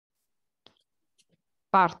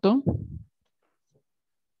Parto?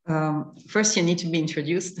 First, you need to be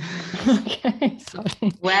introduced. Okay,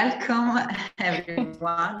 sorry. Welcome,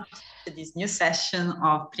 everyone, to this new session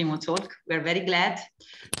of PRIMO Talk. We're very glad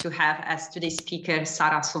to have as today's speaker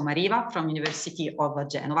Sara Sommariva from University of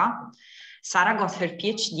Genova. Sara got her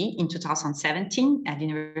PhD in 2017 at the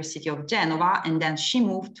University of Genova, and then she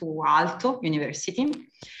moved to Aalto University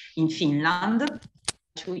in Finland,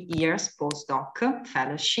 2 years postdoc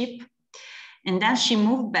fellowship. And then she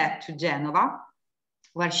moved back to Genova,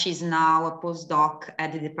 where she's now a postdoc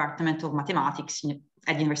at the Department of Mathematics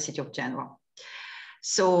at the University of Genova.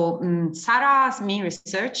 So Sara's main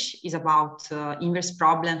research is about inverse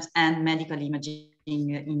problems and medical imaging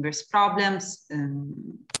inverse problems.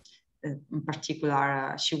 In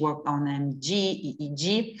particular, she worked on MEG,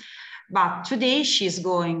 EEG. But today she's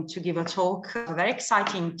going to give a talk, a very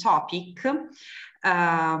exciting topic,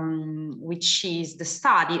 which is the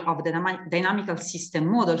study of the dynamical system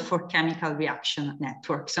model for chemical reaction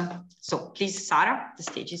networks. So please, Sara, the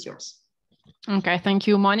stage is yours. Okay, thank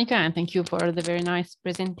you, Monica, and thank you for the very nice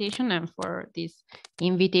presentation and for this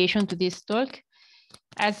invitation to this talk.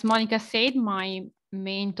 As Monica said, my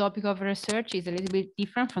main topic of research is a little bit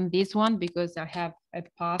different from this one because I have a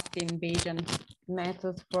past in Bayesian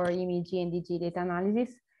methods for MEG and EEG data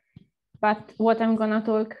analysis. But what I'm going to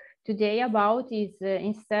talk today about is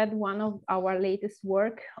instead one of our latest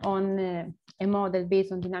work on a model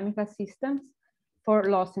based on dynamical systems for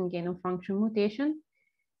loss and gain of function mutation.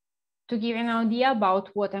 To give an idea about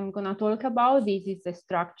what I'm going to talk about, this is the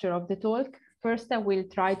structure of the talk. First, I will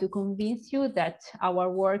try to convince you that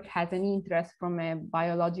our work has an interest from a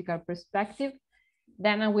biological perspective.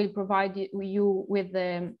 Then I will provide you with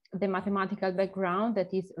the mathematical background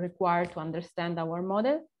that is required to understand our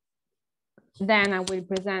model. Then I will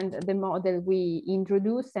present the model we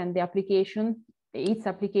introduced and the application, its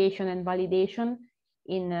application and validation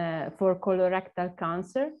for colorectal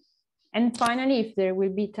cancer. And finally, if there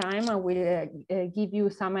will be time, I will give you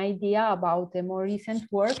some idea about a more recent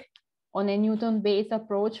work on a Newton-based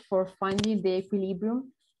approach for finding the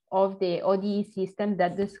equilibrium of the ODE system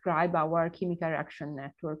that describe our chemical reaction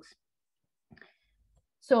networks.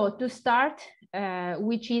 So to start,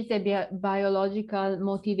 which is the biological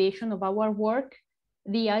motivation of our work,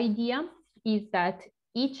 the idea is that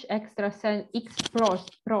each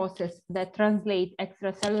process that translates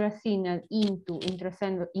extracellular signal into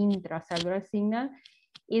intracellular signal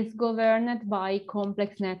is governed by a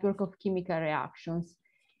complex network of chemical reactions.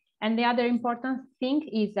 And the other important thing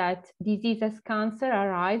is that diseases cancer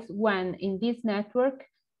arise when in this network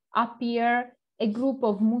appear a group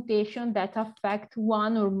of mutations that affect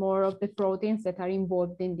one or more of the proteins that are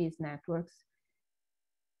involved in these networks.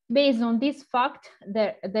 Based on this fact,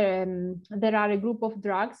 there are a group of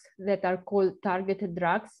drugs that are called targeted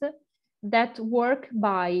drugs that work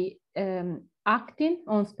by acting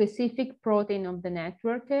on specific protein of the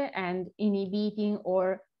network and inhibiting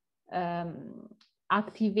or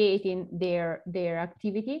activating their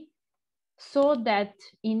activity, so that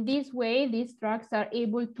in this way, these drugs are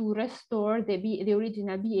able to restore the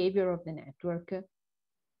original behavior of the network.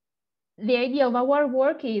 The idea of our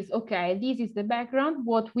work is, okay, this is the background.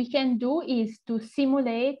 What we can do is to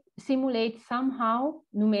simulate somehow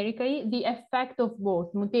numerically the effect of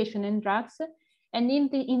both mutation and drugs. And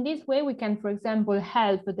in this way, we can, for example,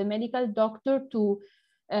 help the medical doctor to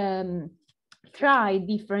try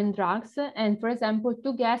different drugs and, for example,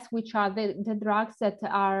 to guess which are the drugs that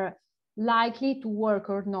are likely to work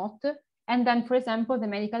or not. And then, for example, the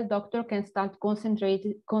medical doctor can start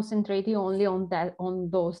concentrating only on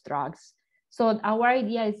those drugs. So our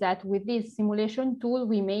idea is that with this simulation tool,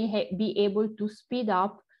 we may be able to speed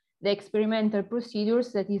up the experimental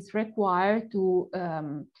procedures that is required to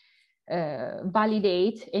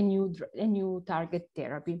validate a new target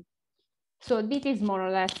therapy. So this is more or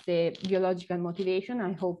less the biological motivation.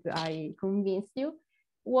 I hope I convinced you.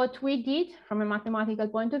 What we did from a mathematical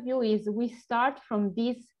point of view is we start from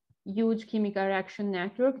this huge chemical reaction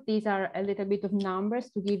network. These are a little bit of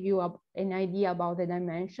numbers to give you an idea about the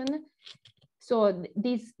dimension. So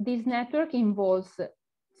this network involves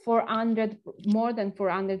more than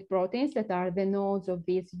 400 proteins that are the nodes of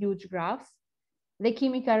these huge graphs. The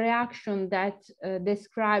chemical reaction that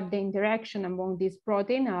describe the interaction among these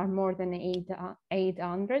proteins are more than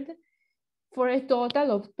 800 for a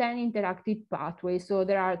total of 10 interactive pathways. So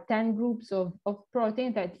there are 10 groups of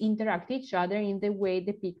proteins that interact each other in the way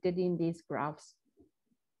depicted in these graphs.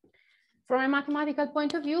 From a mathematical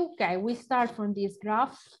point of view, okay, we start from these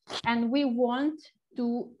graphs and we want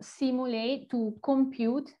to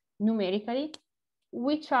compute numerically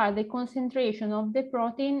which are the concentration of the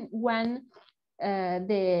protein when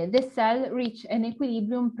the cell reach an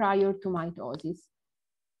equilibrium prior to mitosis.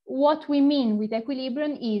 What we mean with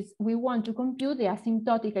equilibrium is we want to compute the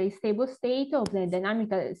asymptotically stable state of the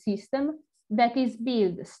dynamical system that is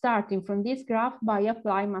built starting from this graph by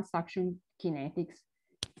applying mass action kinetics.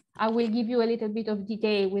 I will give you a little bit of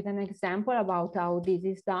detail with an example about how this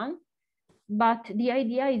is done. But the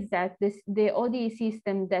idea is that the ODE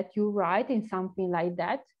system that you write in something like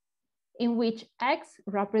that, in which X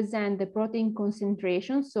represent the protein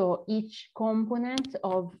concentration. So each component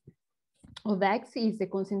of X is the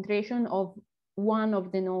concentration of one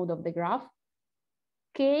of the node of the graph.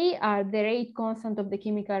 K are the rate constant of the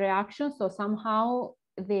chemical reaction. So somehow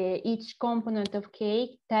each component of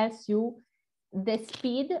K tells you the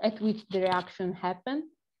speed at which the reaction happened.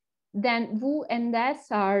 Then V and S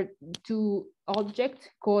are two objects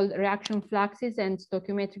called reaction fluxes and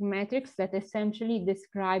stoichiometric metrics that essentially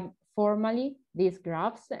describe formally these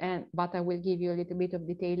graphs, but I will give you a little bit of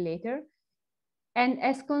detail later. And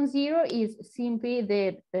S0 is simply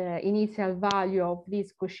the initial value of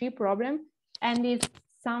this Cauchy problem, and is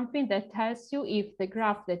something that tells you if the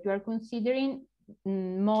graph that you are considering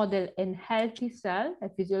model a healthy cell, a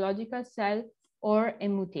physiological cell, or a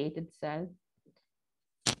mutated cell.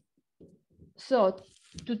 So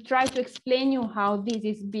to try to explain you how this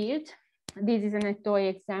is built, this is an toy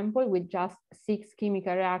example with just 6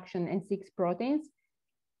 chemical reactions and 6 proteins.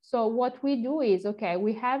 So what we do is, okay,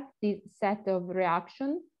 we have this set of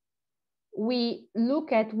reactions. We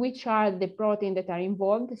look at which are the proteins that are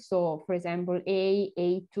involved. So for example, A,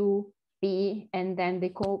 A2, B, and then the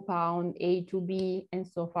compound A2B, and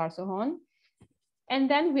so far, so on. And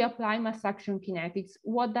then we apply mass action kinetics.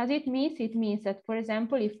 What does it mean? It means that, for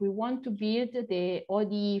example, if we want to build the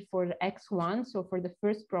ODE for X1, so for the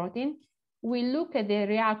first protein, we look at the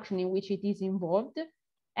reaction in which it is involved,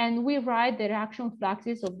 and we write the reaction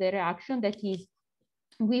fluxes of the reaction. That is,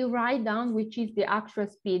 we write down which is the actual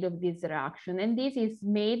speed of this reaction. And this is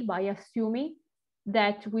made by assuming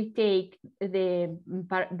that we take the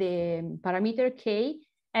parameter K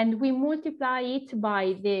and we multiply it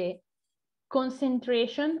by the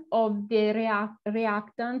concentration of the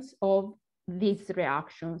reactants of this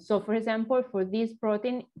reaction. So for example, for this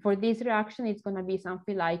protein, for this reaction, it's going to be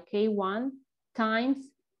something like K1 times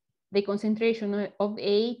the concentration of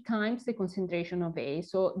A times the concentration of A.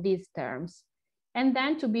 So these terms. And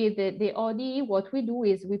then to be the ODE, what we do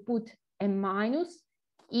is we put a minus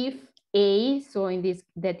if A, so in this,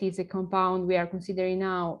 that is a compound we are considering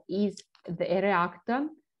now, is the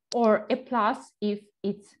reactant, or a plus if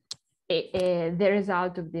it's the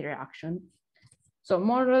result of the reaction. So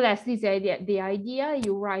more or less this idea, the idea,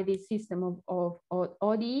 you write this system of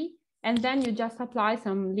ODE, and then you just apply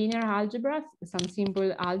some linear algebra, some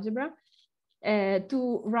simple algebra,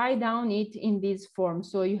 to write down it in this form.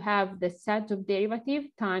 So you have the set of derivative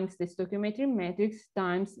times the stoichiometric matrix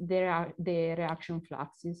times the reaction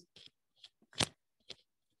fluxes.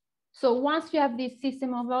 So once you have this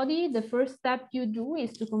system of ODE, the first step you do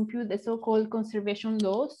is to compute the so-called conservation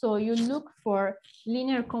law. So you look for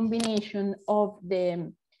linear combination of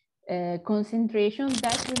the concentration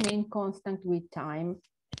that remain constant with time.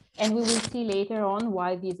 And we will see later on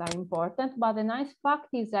why these are important. But the nice fact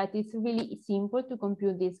is that it's really simple to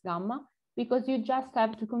compute this gamma, because you just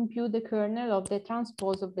have to compute the kernel of the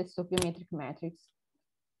transpose of the stoichiometric matrix.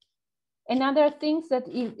 Another thing that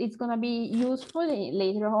is going to be useful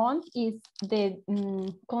later on is the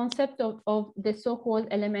concept of the so-called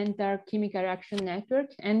elemental chemical reaction network.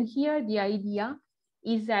 And here the idea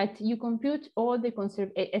is that you compute all the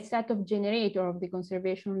a set of generator of the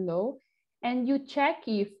conservation law, and you check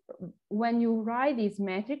if when you write these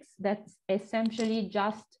metrics that essentially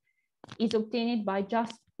just is obtained by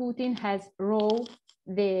just putting as row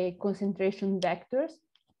the concentration vectors,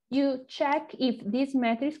 you check if this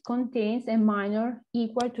matrix contains a minor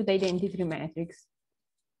equal to the identity matrix.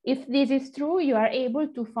 If this is true, you are able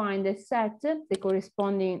to find a set, the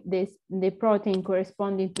corresponding, the protein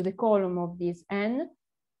corresponding to the column of this N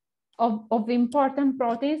of important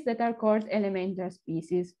proteins that are called elemental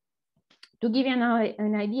species. To give you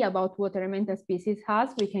an idea about what elemental species has,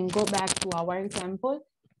 we can go back to our example.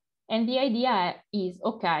 And the idea is,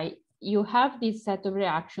 okay, you have this set of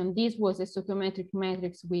reaction. This was a stoichiometric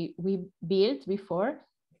matrix we built before.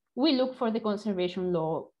 We look for the conservation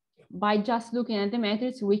law. By just looking at the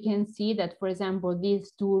matrix, we can see that, for example,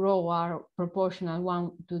 these two rows are proportional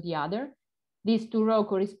one to the other. These two rows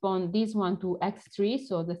correspond, this one to X3,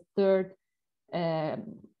 so the third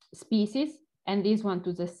species, and this one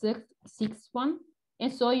to the sixth one.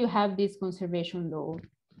 And so you have this conservation law.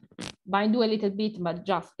 by do a little bit, but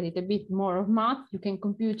just a little bit more of math, you can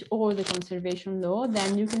compute all the conservation law.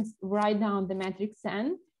 Then you can write down the matrix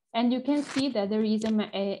N, and you can see that there is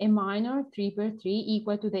a minor 3 per 3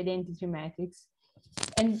 equal to the identity matrix.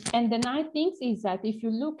 And the nice thing is that if you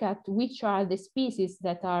look at which are the species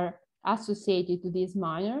that are associated to this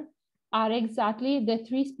minor, are exactly the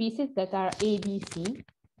 3 species that are A, B, C,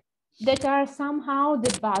 that are somehow the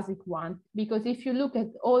basic one, because if you look at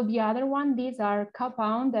all the other one, these are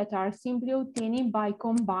compounds that are simply obtained by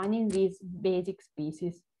combining these basic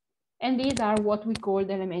species. And these are what we call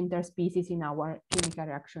the elemental species in our chemical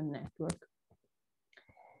reaction network.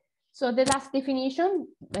 So the last definition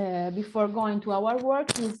before going to our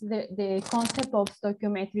work is the concept of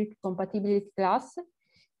stoichiometric compatibility class.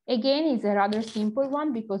 Again, it's a rather simple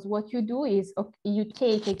one, because what you do is you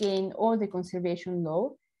take again all the conservation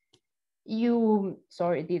law.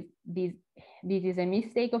 Sorry, this is a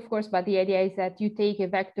mistake, of course, but the idea is that you take a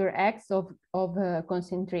vector X of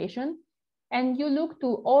concentration, and you look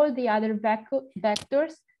to all the other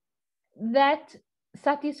vectors that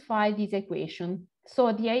satisfy this equation.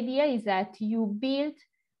 So the idea is that you build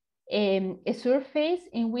a surface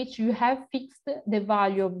in which you have fixed the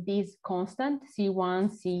value of this constant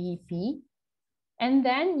C1, Cp, and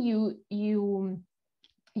then you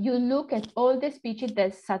look at all the species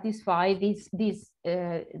that satisfy this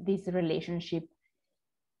relationship.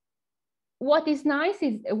 What is nice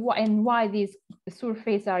is, and why these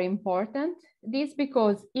surfaces are important, this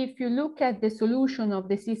because if you look at the solution of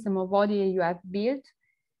the system of body you have built,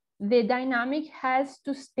 the dynamic has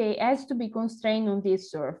to be constrained on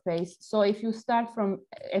this surface. So if you start from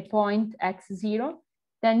a point x0,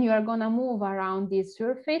 then you are going to move around this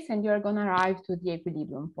surface and you are going to arrive to the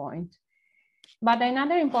equilibrium point. But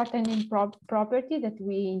another important property that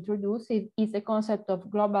we introduce is the concept of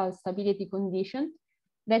global stability condition.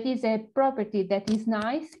 That is a property that is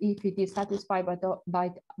nice if it is satisfied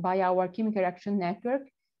by our chemical reaction network.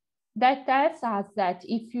 That tells us that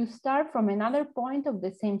if you start from another point of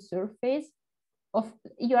the same surface, of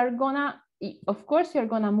course you're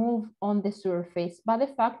gonna move on the surface, but the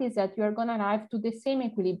fact is that you are gonna arrive to the same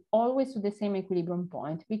equilibrium, always to the same equilibrium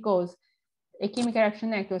point, because a chemical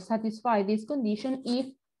reaction network satisfies this condition if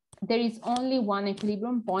there is only one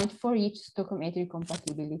equilibrium point for each stoichiometric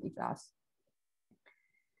compatibility class.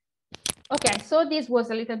 Okay, so this was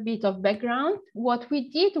a little bit of background. What we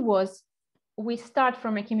did was we start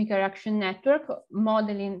from a chemical reaction network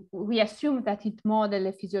modeling. We assume that it models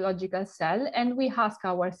a physiological cell, and we ask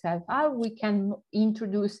ourselves how we can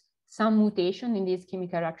introduce some mutation in this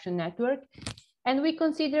chemical reaction network. And we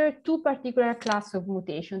consider two particular classes of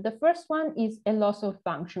mutation. The first one is a loss of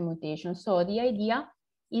function mutation. So the idea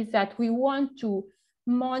is that we want to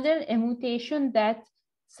model a mutation that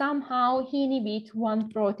somehow inhibits one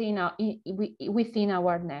protein within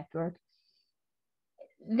our network.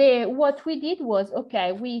 What we did was,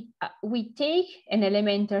 okay, we take an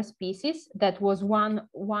elemental species that was one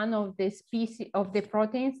of the species of the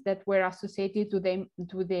proteins that were associated to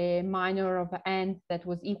the minor of n that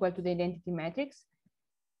was equal to the identity matrix,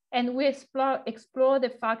 and we explore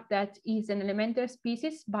the fact that is an elemental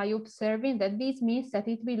species by observing that this means that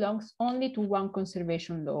it belongs only to one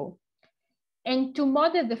conservation law. And to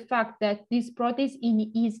model the fact that this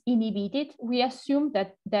protein is inhibited, we assume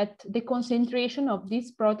that the concentration of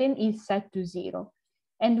this protein is set to 0.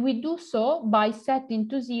 And we do so by setting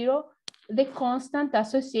to 0 the constant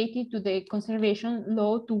associated to the conservation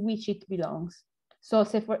law to which it belongs. So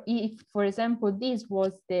if, for example, this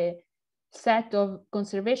was the set of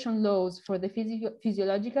conservation laws for the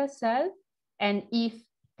physiological cell, and if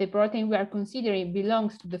the protein we are considering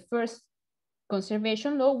belongs to the first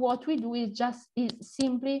conservation law, what we do is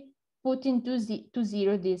simply put into to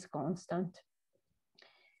 0 this constant.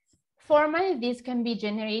 Formally, this can be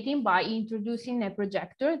generated by introducing a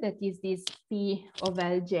projector, that is this P of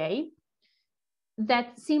Lj,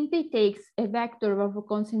 that simply takes a vector of a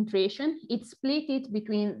concentration. It split it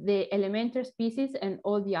between the elemental species and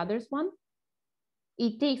all the others one.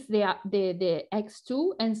 It takes the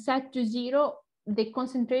x2 and set to 0 the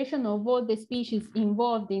concentration of all the species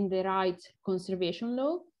involved in the right conservation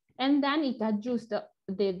law, and then it adjusts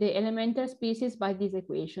the elemental species by this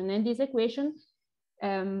equation. And this equation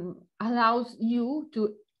allows you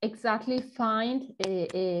to exactly find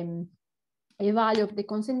a value of the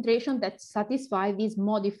concentration that satisfies this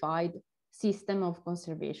modified system of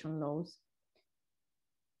conservation laws.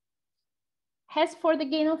 As for the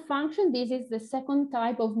gain of function, this is the second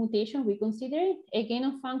type of mutation we consider. A gain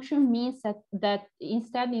of function means that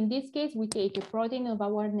instead, in this case, we take a protein of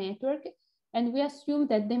our network and we assume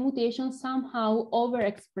that the mutation somehow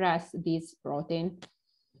overexpress this protein.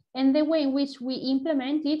 And the way in which we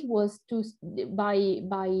implement it was to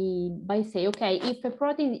by say, okay, if a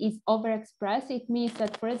protein is overexpressed, it means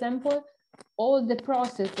that, for example, all the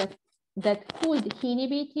processes that could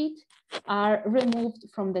inhibit it are removed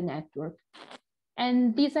from the network.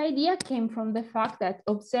 And this idea came from the fact that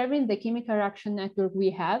observing the chemical reaction network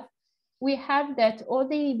we have that all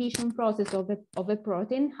the inhibition process of a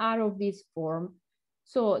protein are of this form.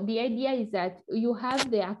 So the idea is that you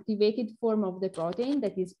have the activated form of the protein,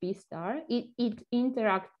 that is P star. It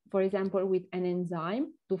interacts, for example, with an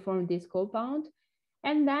enzyme to form this compound.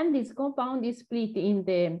 And then this compound is split in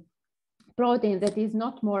the protein that is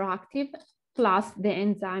not more active, plus the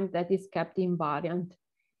enzyme that is kept invariant.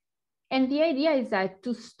 And the idea is that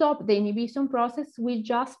to stop the inhibition process, we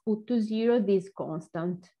just put to zero this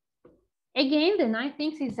constant. Again, the nice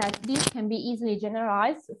thing is that this can be easily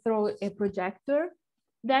generalized through a projector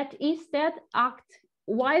that instead acts,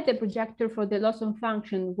 while the projector for the loss of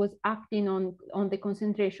function was acting on the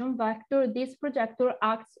concentration vector, this projector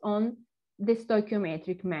acts on the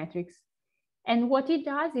stoichiometric matrix. And what it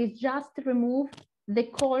does is just remove the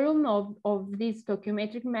column of these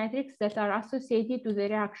stoichiometric matrix that are associated to the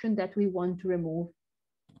reaction that we want to remove.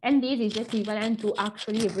 And this is equivalent to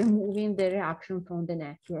actually removing the reaction from the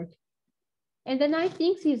network. And the nice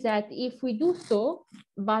thing is that if we do so,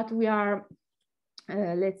 but we are,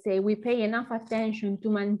 let's say, we pay enough attention to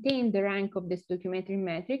maintain the rank of the stoichiometric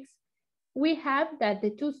matrix, we have that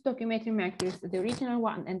the two stoichiometric matrices, the original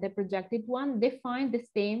one and the projected one, define the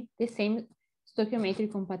same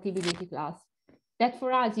stoichiometric compatibility class. That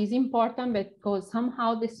for us is important because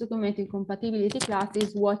somehow the stoichiometric compatibility class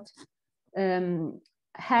is what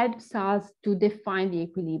helps us to define the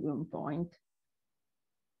equilibrium point.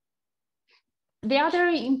 The other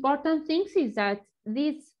important thing is that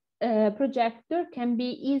this projector can be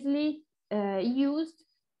easily used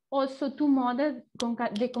also to model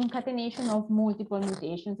the concatenation of multiple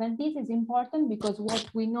mutations. And this is important because what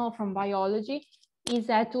we know from biology is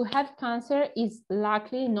that to have cancer is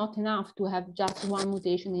likely not enough to have just one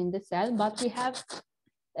mutation in the cell, but we have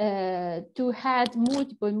to have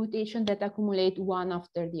multiple mutations that accumulate one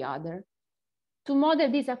after the other. To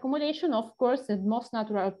model this accumulation, of course, the most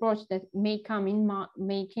natural approach that may come in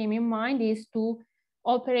mind is to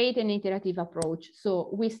operate an iterative approach. So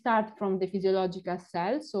we start from the physiological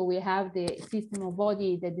cell. So we have the system of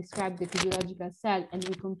body that describes the physiological cell, and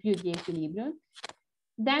we compute the equilibrium.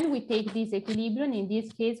 Then we take this equilibrium. In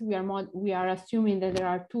this case, we are assuming that there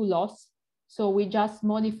are two loss. So we just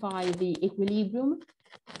modify the equilibrium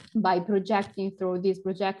by projecting through this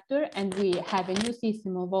projector, and we have a new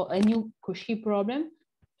system of a new Cauchy problem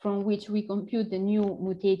from which we compute the new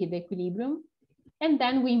mutated equilibrium. And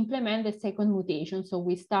then we implement the second mutation. So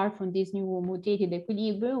we start from this new mutated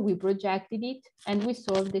equilibrium, we projected it, and we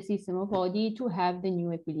solve the system of body to have the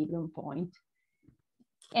new equilibrium point.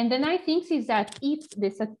 And the nice thing is that if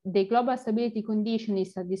the global stability condition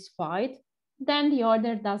is satisfied, then the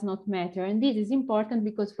order does not matter. And this is important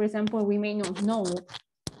because, for example, we may not know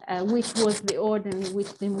which was the order in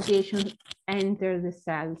which the mutation entered the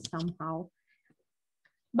cell somehow.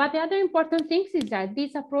 But the other important thing is that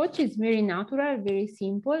this approach is very natural, very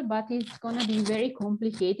simple, but it's going to be very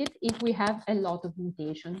complicated if we have a lot of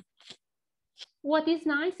mutation. What is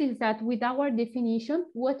nice is that with our definition,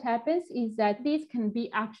 what happens is that this can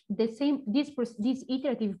be the same, this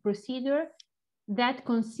iterative procedure that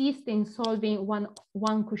consists in solving one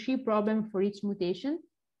Cauchy problem for each mutation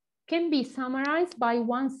can be summarized by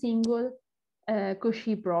one single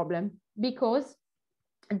Cauchy problem, because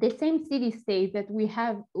the same steady state that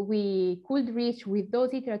we could reach with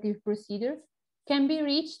those iterative procedures can be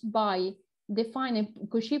reached by defining a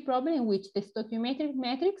Cauchy problem in which the stoichiometric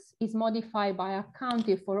matrix is modified by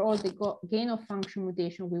accounting for all the gain of function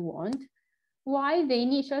mutation we want, while the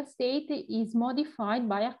initial state is modified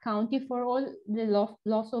by accounting for all the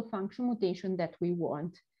loss of function mutation that we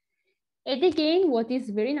want. And again, what is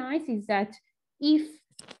very nice is that if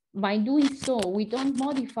by doing so, we don't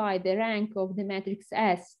modify the rank of the matrix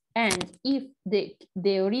S, and if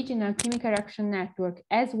the original chemical reaction network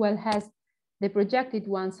as well as the projected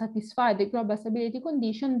one satisfy the global stability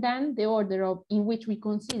condition, then the order in which we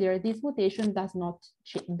consider this mutation does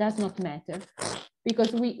not matter,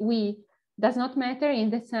 because we does not matter in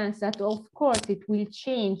the sense that, of course, it will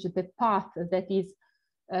change the path that is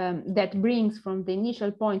that brings from the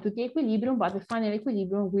initial point to the equilibrium, but the final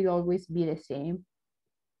equilibrium will always be the same.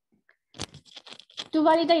 To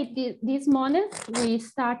validate this model, we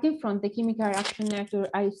started from the chemical reaction network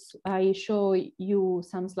I showed you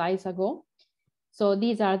some slides ago. So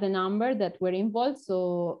these are the numbers that were involved.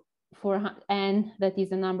 So N, that is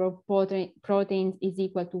the number of proteins, is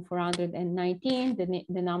equal to 419.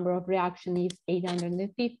 The number of reaction is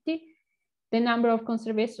 850. The number of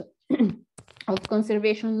conservation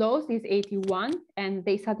laws is 81, and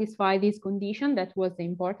they satisfy this condition. That was the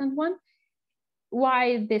important one.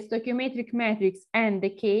 While the stoichiometric metrics and the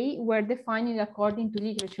K were defined according to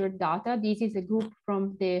literature data. This is a group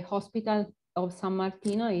from the Hospital of San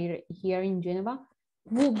Martino here in Geneva,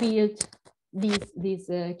 who built this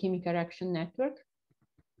chemical reaction network.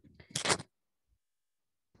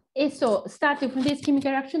 And so starting from this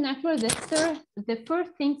chemical reaction network, the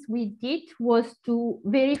first things we did was to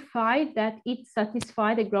verify that it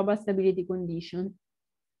satisfied the global stability condition.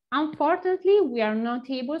 Unfortunately, we are not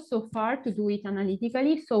able so far to do it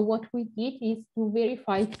analytically. So what we did is to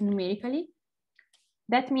verify it numerically.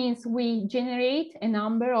 That means we generate a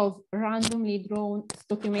number of randomly drawn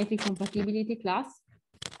stoichiometric compatibility class,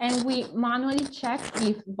 and we manually check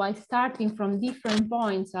if by starting from different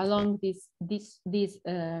points along this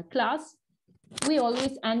class, we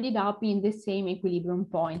always ended up in the same equilibrium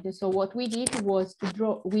point. And so what we did was to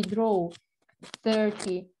draw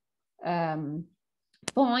 30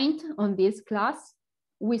 point on this class.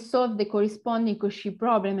 We solve the corresponding Cauchy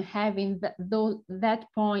problem having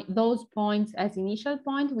those points as initial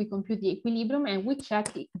point. We compute the equilibrium and we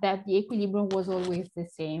check that the equilibrium was always the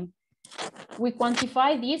same. We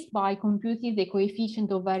quantify this by computing the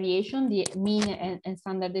coefficient of variation, the mean and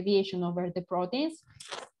standard deviation over the proteins.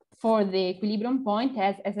 For the equilibrium point,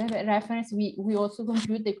 as a reference, we also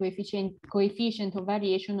compute the coefficient of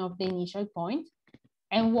variation of the initial point.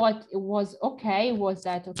 And what was okay was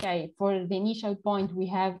that, okay, for the initial point, we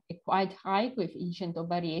have a quite high coefficient of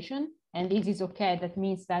variation. And this is okay. That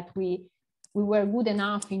means that we were good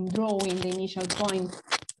enough in drawing the initial point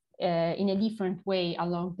in a different way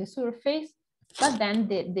along the surface. But then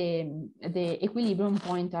the equilibrium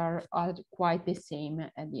points are quite the same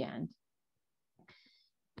at the end.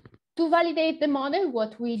 To validate the model,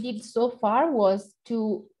 what we did so far was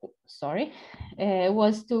to,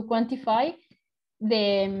 quantify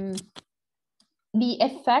the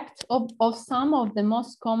effect of some of the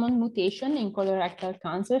most common mutations in colorectal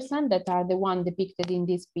cancers, and that are the one depicted in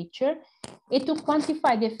this picture. And to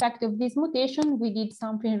quantify the effect of this mutation, we did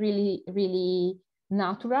something really, really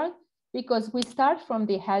natural, because we start from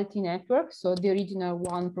the healthy network, so the original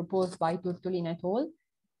one proposed by Tortolini et al.,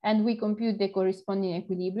 and we compute the corresponding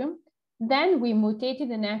equilibrium. Then we mutated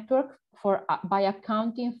the network by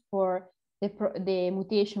accounting for the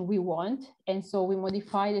mutation we want. And so we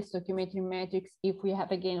modify the stoichiometric matrix if we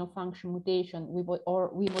have a gain of function mutation, or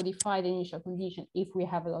we modify the initial condition if we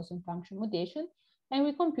have a loss of function mutation, and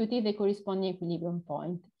we computed the corresponding equilibrium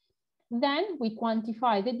point. Then we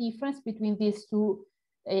quantify the difference between these two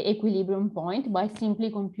equilibrium points by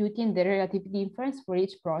simply computing the relative difference for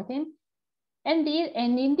each protein. And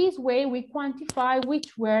in this way, we quantify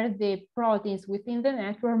which were the proteins within the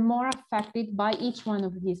network more affected by each one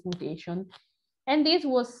of these mutations. And this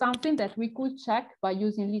was something that we could check by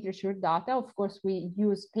using literature data. Of course, we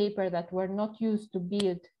used papers that were not used to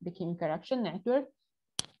build the chemical reaction network,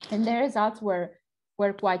 and the results were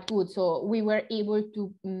quite good. So we were able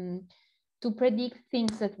to predict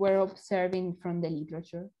things that were observing from the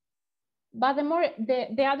literature. But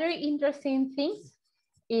the other interesting things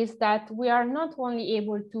is that we are not only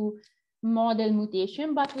able to model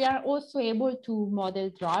mutation, but we are also able to model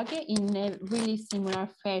drug in a really similar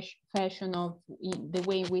fashion of the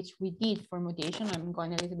way in which we did for mutation. I'm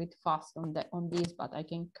going a little bit fast on this, but I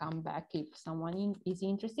can come back if someone is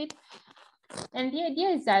interested. And the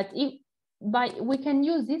idea is that we can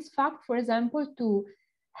use this fact, for example, to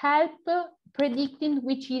help predicting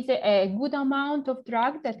which is a good amount of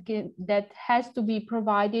drug that has to be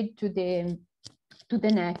provided to the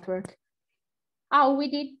network. How we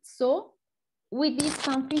did so? We did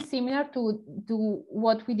something similar to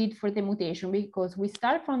what we did for the mutation, because we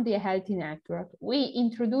start from the healthy network. We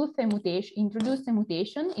introduce a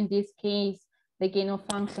mutation, in this case, the gain of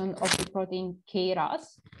function of the protein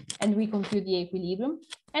KRAS, and we compute the equilibrium.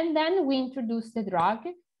 And then we introduce the drug,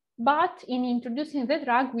 but in introducing the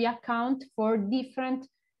drug, we account for different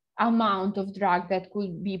amount of drug that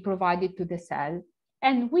could be provided to the cell.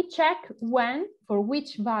 And we check for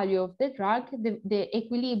which value of the drug,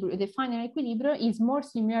 the final equilibrium is more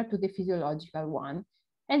similar to the physiological one.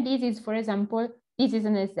 And this is, for example, this is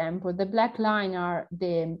an example. The black line are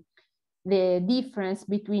the difference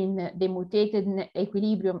between the mutated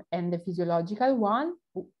equilibrium and the physiological one,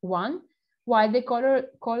 while the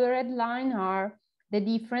colored line are the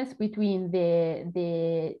difference between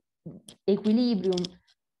the equilibrium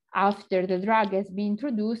after the drug has been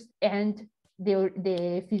introduced and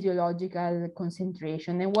the physiological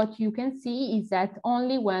concentration. And what you can see is that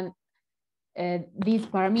only when these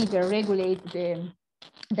parameters regulate the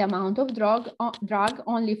amount of drug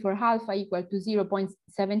only for alpha equal to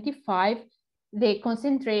 0.75, the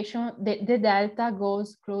concentration, the delta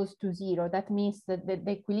goes close to zero. That means that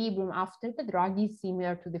the equilibrium after the drug is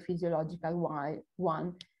similar to the physiological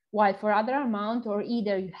one. While for other amount, or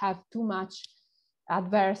either you have too much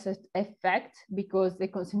adverse effect because the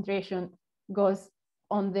concentration goes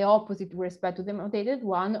on the opposite with respect to the mutated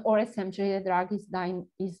one, or essentially the drug is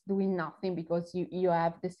doing nothing because you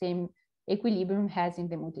have the same equilibrium as in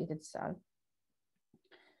the mutated cell.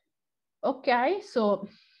 Okay, so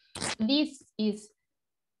this is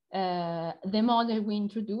the model we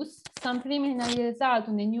introduced. Some preliminary result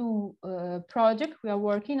on the new project we are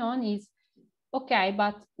working on is, okay,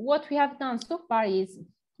 but what we have done so far is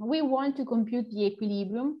we want to compute the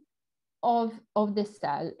equilibrium of the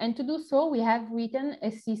cell. And to do so, we have written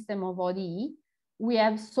a system of ODE. We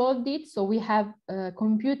have solved it, so we have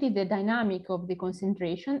computed the dynamic of the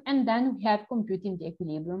concentration, and then we have computed the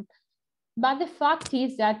equilibrium. But the fact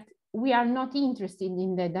is that we are not interested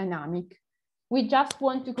in the dynamic. We just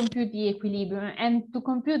want to compute the equilibrium, and to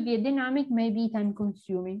compute the dynamic may be time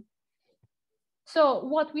consuming. So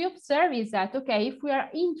what we observe is that, okay, if we are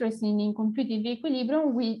interested in computing the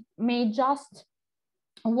equilibrium, we may just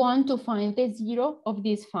want to find the zero of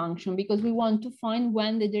this function because we want to find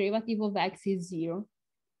when the derivative of x is zero.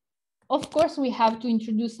 Of course, we have to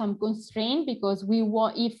introduce some constraint because we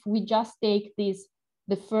want, if we just take this,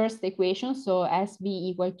 the first equation, so SV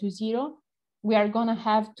equal to zero, we are gonna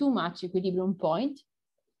have too much equilibrium point.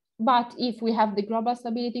 But if we have the global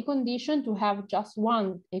stability condition to have just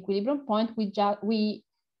one equilibrium point,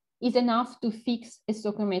 is enough to fix a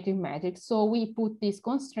stoichiometric matrix. So we put this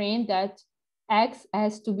constraint that X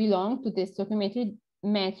has to belong to the stoichiometric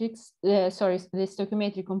matrix, the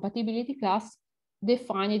stoichiometric compatibility class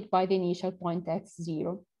defined by the initial point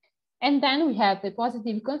X0. And then we have the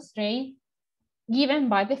positive constraint given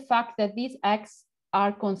by the fact that these X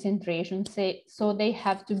are concentrations, so they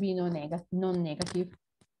have to be non-negative.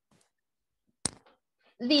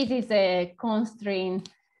 This is a constraint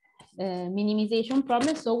minimization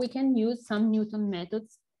problem, so we can use some Newton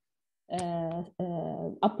methods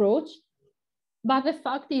approach. But the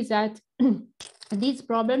fact is that this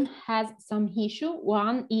problem has some issue.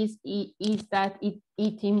 One is that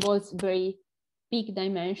it involves very big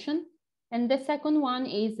dimension. And the second one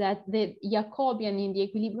is that the Jacobian in the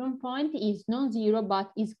equilibrium point is non-zero, but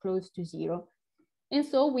is close to zero. And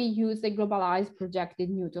so we use the globalized projected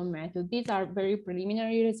Newton method. These are very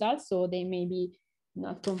preliminary results, so they may be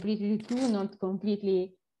not completely true, not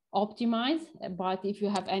completely optimized, but if you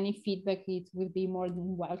have any feedback, it will be more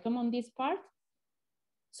than welcome on this part.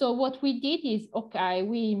 So what we did is, okay,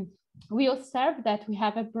 we observed that we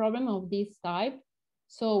have a problem of this type.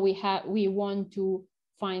 So we want to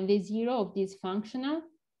find the zero of this functional.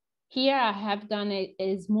 Here I have done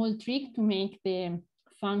a small trick to make the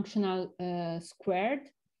functional squared.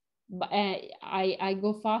 But I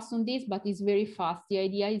go fast on this, but it's very fast. The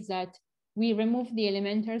idea is that we remove the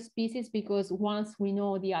elementary species because once we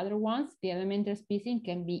know the other ones, the elementary species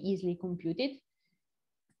can be easily computed.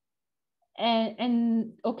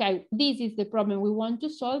 And okay, this is the problem we want to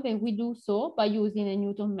solve, and we do so by using a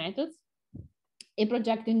Newton methods, a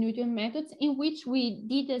projected Newton methods, in which we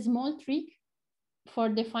did a small trick for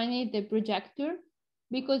defining the projector,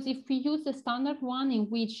 because if we use the standard one in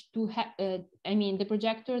which to have, the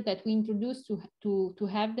projector that we introduced to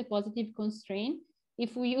have the positive constraint,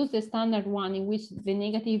 if we use the standard one in which the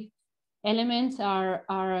negative elements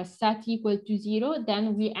are set equal to zero,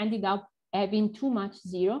 then we ended up having too much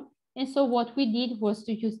zero. And so what we did was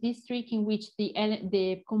to use this trick in which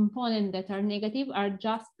the components that are negative are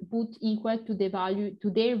just put equal to the value, to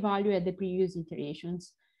their value at the previous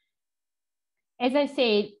iterations. As I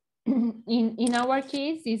said, in our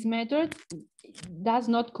case, this method does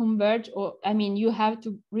not converge, or you have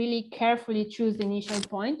to really carefully choose the initial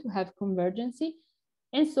point to have convergency.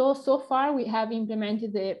 And so far we have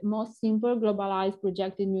implemented the most simple globalized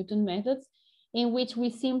projected Newton methods, in which we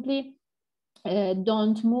simply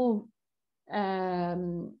don't move,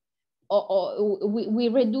 we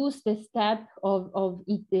reduce the step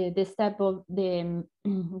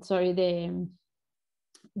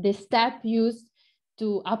the step used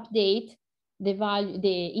to update the value,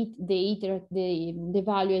 the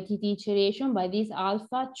value at each iteration by this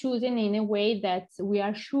alpha, chosen in a way that we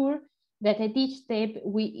are sure that at each step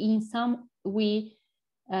we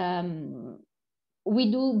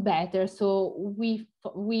do better. So we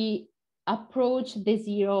approach the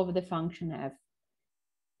zero of the function f.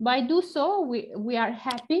 By do so, we are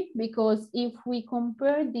happy because if we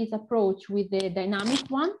compare this approach with the dynamic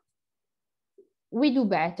one, we do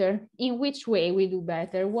better. In which way we do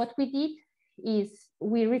better? What we did is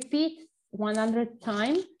we repeat 100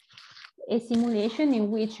 times a simulation in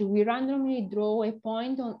which we randomly draw a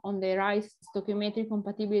point on the right stoichiometric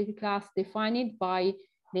compatibility class defined by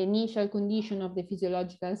the initial condition of the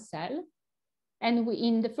physiological cell. And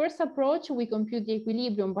in the first approach, we compute the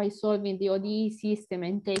equilibrium by solving the ODE system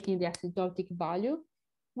and taking the asymptotic value.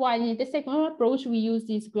 While in the second approach, we use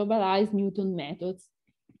these globalized Newton methods.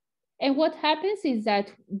 And what happens is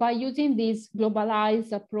that by using this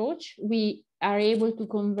globalized approach, we are able to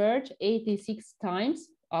converge 86 times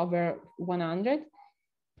over 100.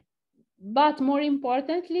 But more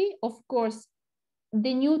importantly, of course,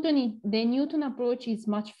 the Newton approach is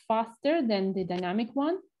much faster than the dynamic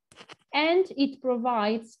one. And it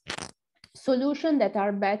provides solutions that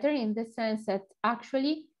are better in the sense that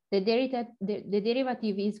actually the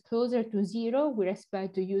derivative is closer to 0 with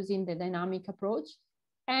respect to using the dynamic approach.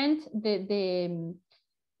 And the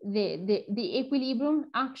equilibrium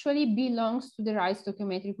actually belongs to the right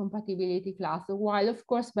stoichiometric compatibility class. While of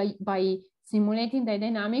course, by simulating the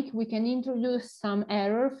dynamic, we can introduce some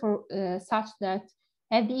error for such that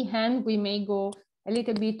at the end, we may go a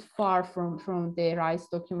little bit far from the right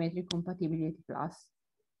stoichiometric compatibility class.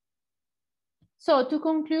 So to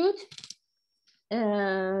conclude,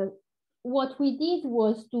 what we did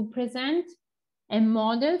was to present a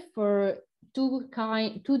model for two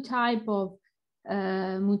type of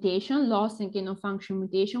mutation, loss and gain of function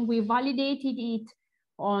mutation. We validated it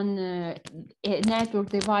on a network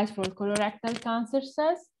device for colorectal cancer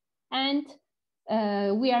cells, and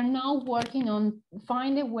we are now working on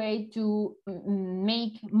find a way to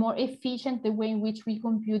make more efficient the way in which we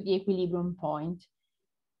compute the equilibrium point.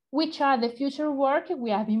 Which are the future work we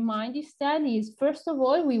have in mind instead is, first of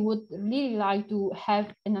all, we would really like to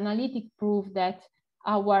have an analytic proof that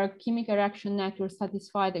our chemical reaction network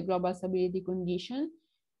satisfy the global stability condition.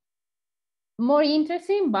 More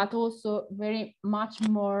interesting, but also very much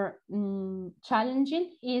more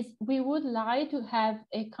challenging, is we would like to have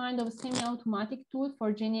a kind of semi-automatic tool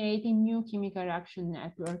for generating new chemical reaction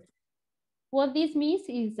network. What this means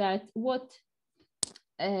is that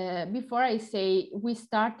before I say we're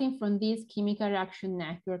starting from this chemical reaction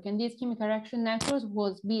network, and this chemical reaction network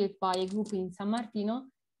was built by a group in San Martino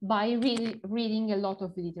by reading a lot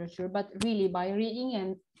of literature, but really by reading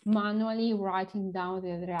and manually writing down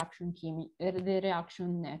the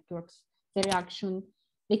reaction networks,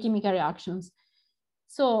 the chemical reactions.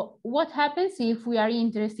 So what happens if we are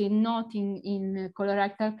interested not in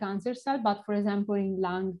colorectal cancer cell, but for example in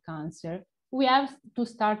lung cancer? We have to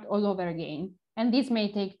start all over again. And this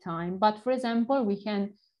may take time, but for example, we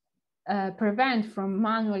can prevent from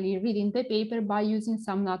manually reading the paper by using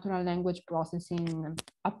some natural language processing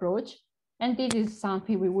approach. And this is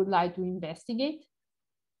something we would like to investigate.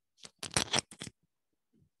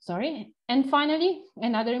 Sorry. And finally,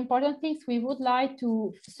 another important thing we would like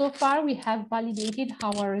to, so far we have validated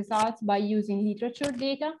our results by using literature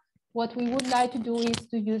data. What we would like to do is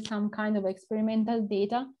to use some kind of experimental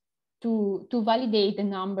data to validate the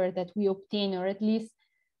number that we obtain, or at least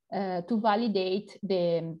to validate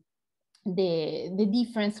the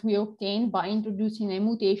difference we obtain by introducing a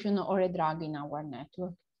mutation or a drug in our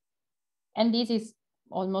network. And this is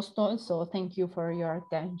almost all, so thank you for your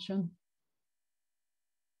attention.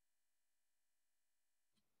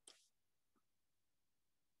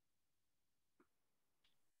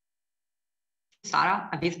 Sara,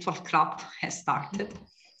 a virtual club has started.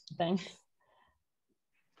 Thanks.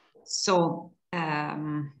 So,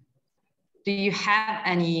 do you have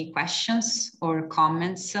any questions or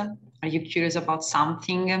comments? Are you curious about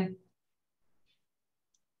something?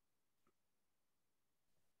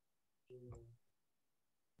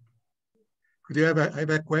 Could you I have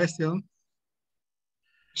a question?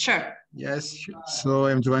 Sure. Yes. So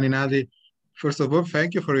I'm Giovanni Naldi. First of all,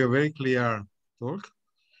 thank you for your very clear talk.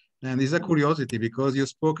 And it's a curiosity because you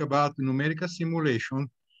spoke about numerical simulation,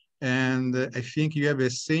 and I think you have the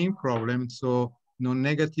same problem. So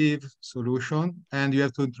non-negative solution, and you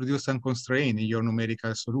have to introduce some constraint in your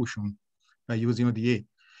numerical solution by using ODA.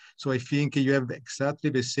 So I think you have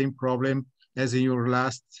exactly the same problem as in your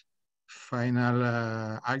last final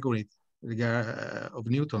algorithm of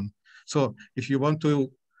Newton. So if you want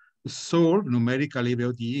to solve numerically the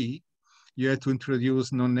ODE, you have to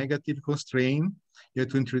introduce non-negative constraint. You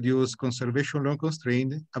have to introduce conservation law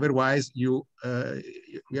constraint. Otherwise, you are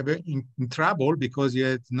in trouble because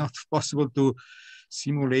it's not possible to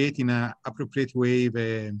simulate in an appropriate way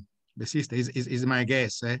the system. Is my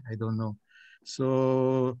guess. I don't know.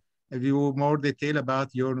 So have you more detail about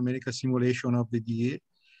your numerical simulation of the DA?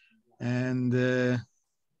 And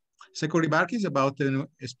second remark is about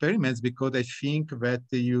experiments, because I think that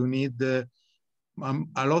you need a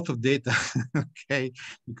lot of data, okay,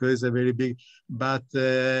 because it's a very big, but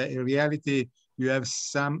in reality, you have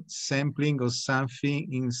some sampling or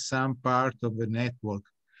something in some part of the network.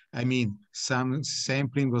 I mean, some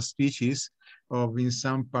sampling of species of in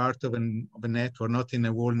some part of a network, not in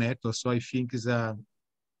a whole network. So I think is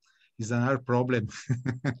another problem.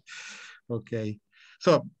 Okay.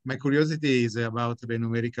 So my curiosity is about the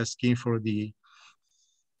numerical scheme for the.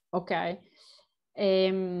 Okay.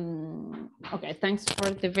 Okay, thanks for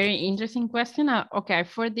the very interesting question. Okay,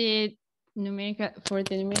 for the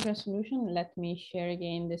numerical solution, let me share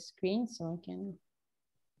again the screen so I can.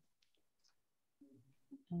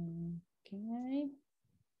 Okay.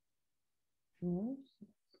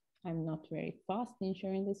 I'm not very fast in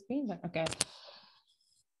sharing the screen, but okay.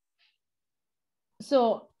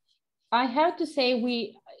 So I have to say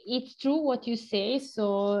it's true what you say.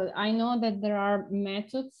 So I know that there are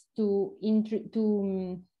methods to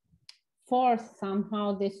force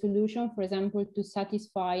somehow the solution, for example, to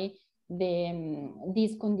satisfy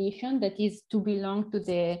this condition, that is to belong to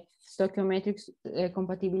the stoichiometric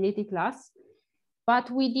compatibility class.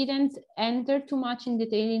 But we didn't enter too much in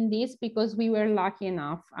detail in this because we were lucky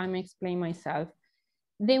enough. I'm explaining myself.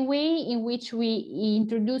 The way in which we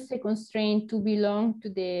introduce a constraint to belong to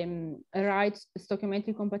the right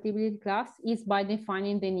stoichiometric compatibility class is by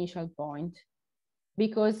defining the initial point,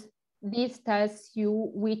 because this tells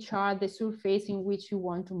you which are the surface in which you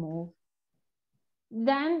want to move.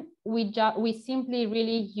 Then we simply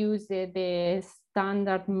really use the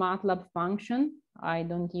standard MATLAB function. I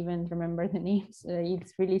don't even remember the names.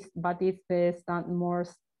 It's really, but it's the more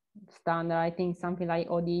standard, I think something like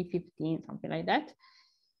ODE15, something like that.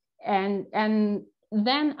 And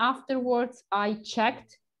then afterwards, I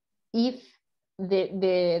checked if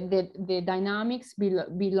the dynamics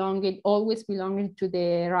always belonged to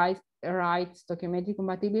the right stoichiometric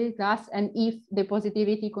compatibility class, and if the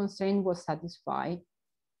positivity constraint was satisfied.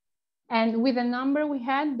 And with the number we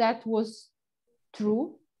had, that was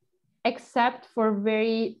true, except for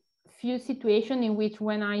very few situations in which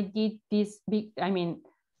when I did this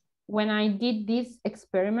when I did this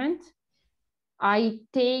experiment, I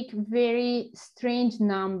take very strange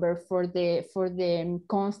number for the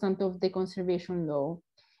constant of the conservation law.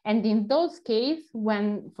 And in those cases,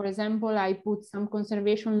 when, for example, I put some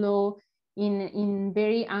conservation law in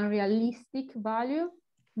very unrealistic value,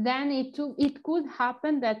 then it could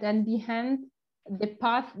happen that at the end, the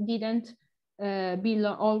path didn't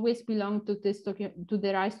always belong to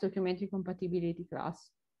the right stoichiometric compatibility class.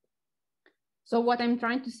 So what I'm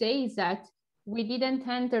trying to say is that we didn't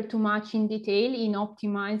enter too much in detail in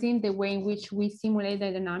optimizing the way in which we simulate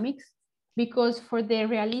the dynamics, because for the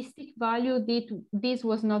realistic value, this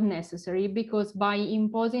was not necessary, because by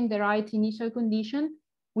imposing the right initial condition,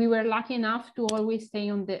 we were lucky enough to always stay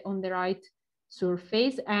on the right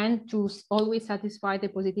surface and to always satisfy the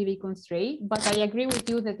positivity constraint. But I agree with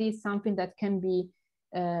you that this is something that can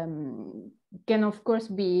of course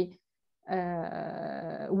be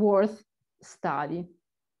worth study.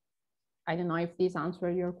 I don't know if this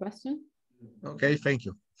answers your question. Okay, thank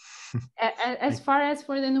you. As far as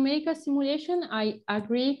for the numerical simulation, I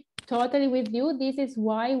agree totally with you. This is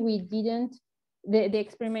why we didn't, the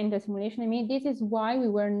experimental simulation, I mean, this is why we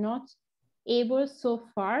were not able so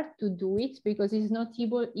far to do it, because it's not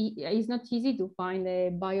easy to find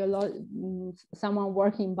someone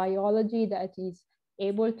working in biology that is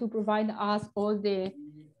able to provide us all the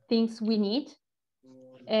things we need.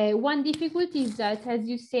 One difficulty is that, as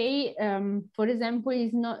you say, for example,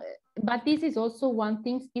 is not, but this is also one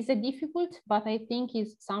thing, is a difficult, but I think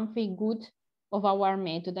is something good of our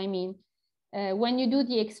method. I mean, when you do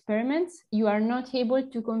the experiments, you are not able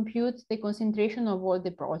to compute the concentration of all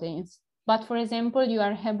the proteins. But for example, you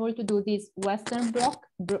are able to do this Western box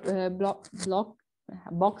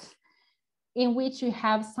in which you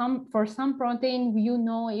have for some protein, you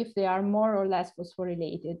know if they are more or less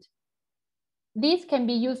phosphorylated. This can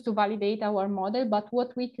be used to validate our model, but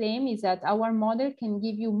what we claim is that our model can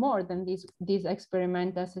give you more than this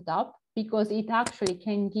experimental setup, because it actually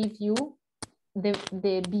can give you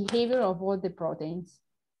the behavior of all the proteins.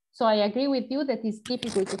 So I agree with you that it's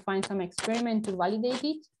difficult to find some experiment to validate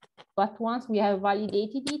it, but once we have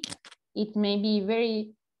validated it, it may be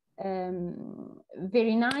very,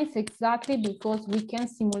 very nice, exactly because we can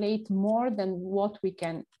simulate more than what we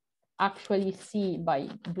can actually see by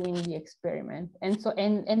doing the experiment. And so,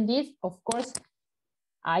 and this, of course,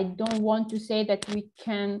 I don't want to say that we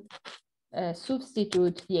can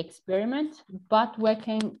substitute the experiment, but we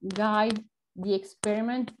can guide the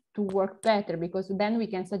experiment to work better, because then we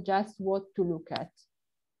can suggest what to look at.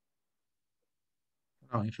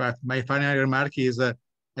 No, in fact, my final remark is I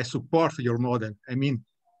support your model. I mean,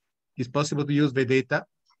 it's possible to use the data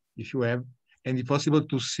if you have, and it's possible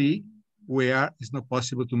to see where it's not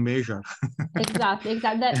possible to measure. Exactly.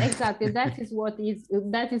 That is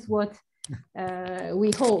what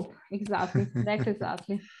we hope. Exactly. That's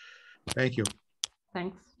exactly. Thank you.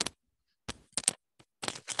 Thanks.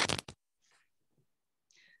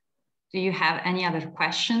 Do you have any other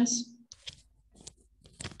questions?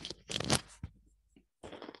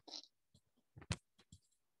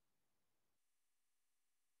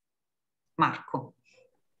 Marco.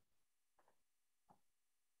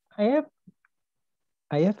 I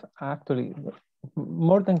have actually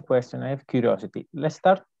more than question. I have curiosity. Let's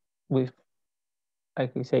start with, I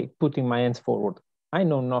can say, putting my hands forward. I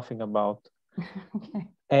know nothing about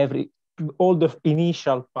Okay. all the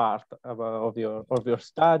initial part of your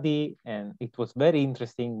study, and it was very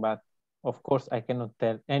interesting. But of course, I cannot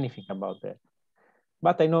tell anything about that.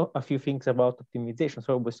 But I know a few things about optimization,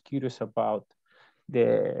 so I was curious about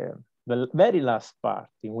the very last part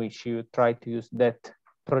in which you try to use that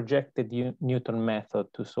projected Newton method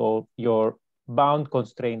to solve your bound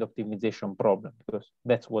constraint optimization problem, because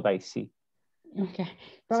that's what I see. Okay,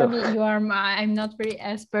 probably you are. I'm not very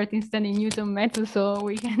expert in studying Newton method, so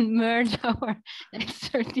we can merge our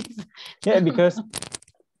expertise. Yeah, because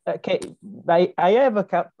okay, I have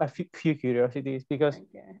a few curiosities, because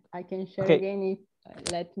okay. I can share okay, again. If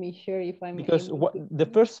let me share if I'm because able the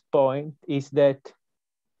first point is that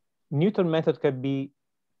Newton method can be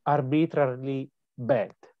arbitrarily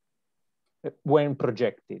bad when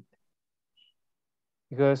projected,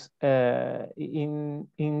 because in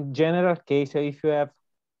general case, if you have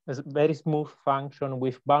a very smooth function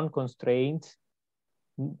with bound constraints,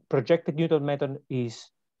 projected Newton method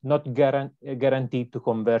is not guaranteed to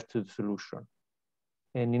converge to the solution.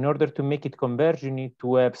 And in order to make it converge, you need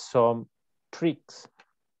to have some tricks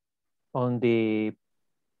on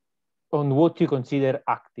what you consider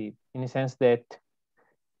active, in the sense that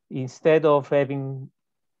instead of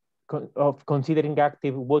considering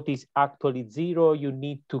active what is actually zero, you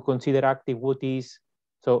need to consider active what is,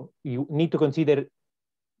 so you need to consider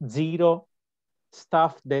zero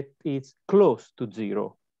stuff that is close to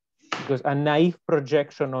zero, because a naive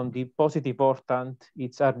projection on the positive portent,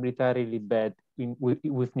 it's arbitrarily bad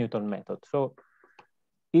with Newton method. So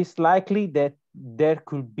it's likely that there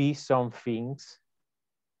could be some things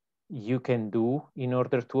you can do in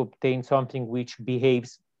order to obtain something which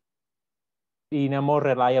behaves in a more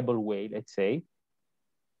reliable way, let's say,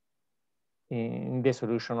 in the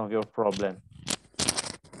solution of your problem.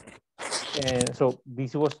 And so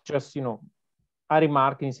this was just, a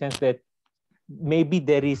remark in the sense that maybe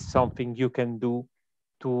there is something you can do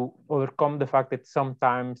to overcome the fact that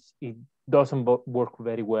sometimes it doesn't work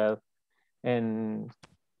very well, and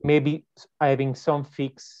maybe having some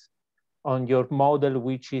fix on your model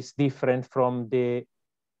which is different from the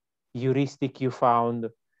heuristic you found,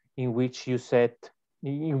 in which you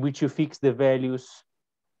fix the values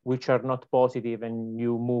which are not positive, and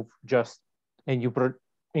you move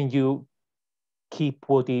and you keep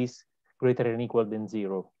what is greater than or equal than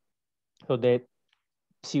zero. So that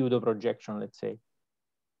pseudo projection, let's say.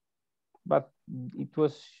 But it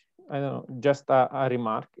was, I don't know, just a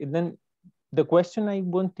remark. And then the question I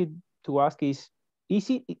wanted to ask is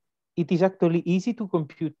it is actually easy to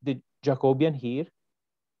compute the Jacobian here?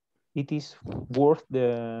 It is worth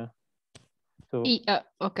the... So...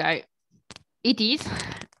 okay, it is.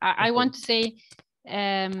 I want to say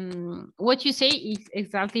what you say is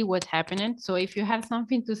exactly what's happening. So if you have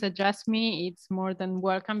something to suggest me, it's more than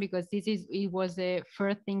welcome, because it was the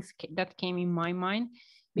first things that came in my mind,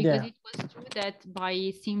 because it was true that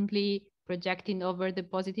by simply projecting over the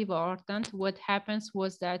positive portent, what happens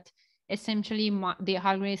was that essentially the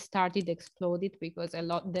algorithm started exploded, because a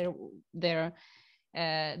lot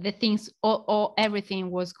the things everything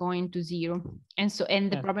was going to zero, and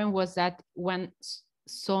the problem was that when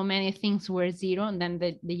so many things were zero, and then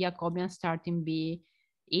the Jacobian starting be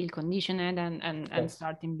ill conditioned and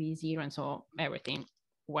starting be zero, and so everything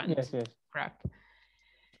went crap.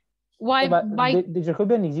 Why? But the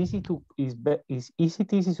Jacobian is easy to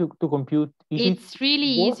compute. It's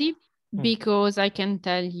really easy, because I can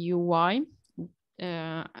tell you why.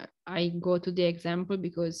 I go to the example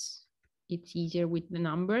because it's easier with the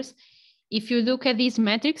numbers. If you look at these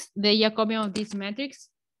metrics, the Jacobian of these metrics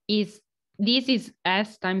is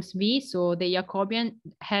S times B. So the Jacobian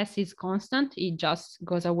S is constant, it just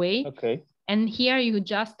goes away. Okay. And here you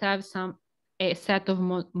just have some a set of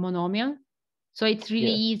monomial. So it's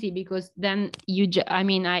really easy because then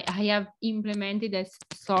I have implemented a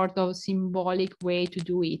sort of symbolic way to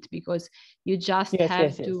do it because you just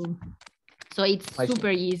have to. So it's super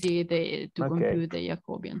easy to compute the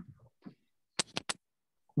Jacobian.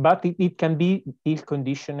 But it can be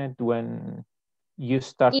ill-conditioned when you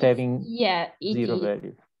start having zero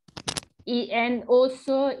value. And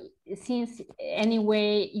also, since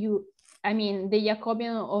anyway, the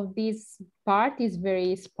Jacobian of this part is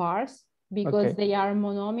very sparse because they are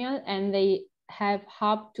monomial and they have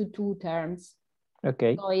up to 2 terms.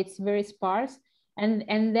 Okay. So it's very sparse.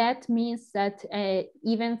 And that means that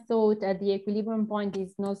even though that the equilibrium point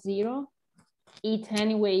is not 0, it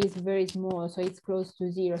anyway is very small, so it's close to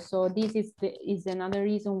 0. So this is another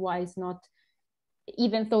reason why it's not,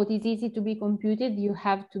 even though it is easy to be computed, you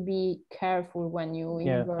have to be careful when you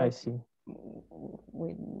invert I see.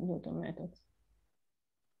 with Newton methods.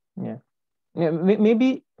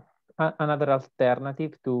 Maybe another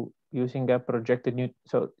alternative to using a projected Newton.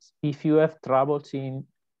 So if you have troubles in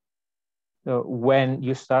when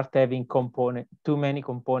you start having too many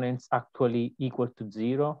components actually equal to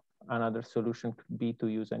 0, another solution could be to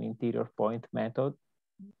use an interior point method.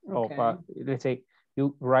 Of let's say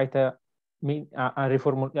you write a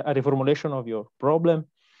reformulation of your problem.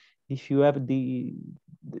 If you have the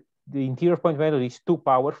interior point method is too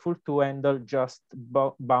powerful to handle just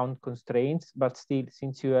bound constraints, but still,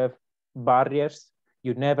 since you have barriers,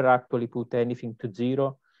 you never actually put anything to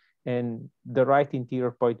 0. And the right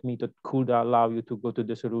interior point method could allow you to go to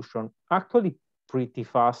the solution actually pretty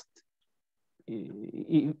fast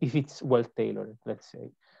if it's well tailored, let's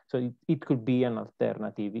say. So it could be an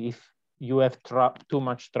alternative if you have too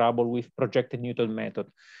much trouble with projected Newton method.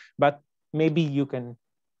 But maybe you can,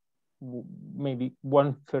 maybe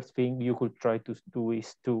one first thing you could try to do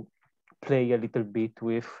is to play a little bit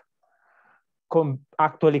with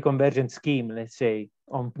actually convergent scheme, let's say,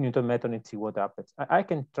 on Newton method and see what happens. I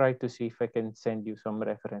can try to see if I can send you some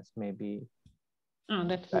reference, maybe.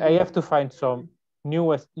 I have to find some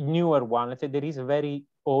newer one. Let's say there is a very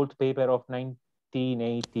old paper of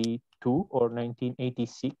 1982 or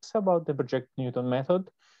 1986 about the projected Newton method,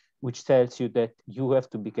 which tells you that you have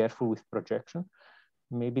to be careful with projection.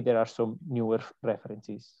 Maybe there are some newer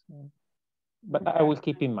references, but I will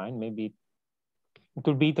keep in mind. Maybe it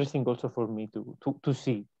will be interesting also for me to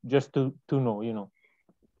see, just to know, you know.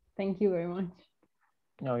 Thank you very much.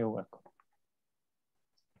 No, you're welcome.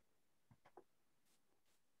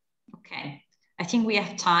 Okay, I think we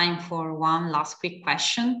have time for one last quick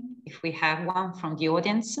question, if we have one from the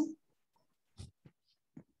audience.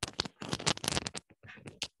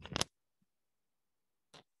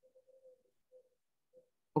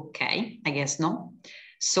 Okay, I guess no.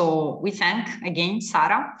 So we thank again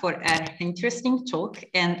Sara for her interesting talk.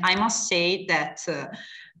 And I must say that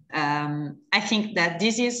I think that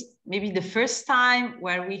this is maybe the first time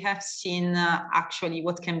where we have seen actually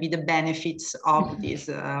what can be the benefits of this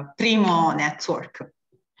PRIMO network,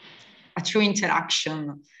 a true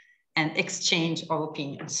interaction and exchange of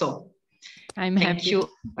opinions. So thank you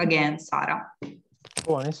again, Sara.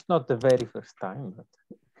 Oh, and it's not the very first time, but...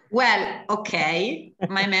 Well, okay,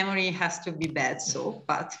 my memory has to be bad, so,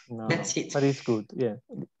 but no, that's it. But it's good, yeah.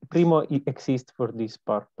 PRIMO exists for this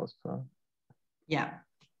purpose. So. Yeah.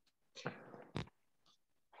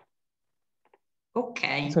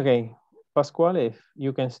 Okay. It's okay. Pasquale,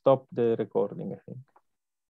 you can stop the recording, I think.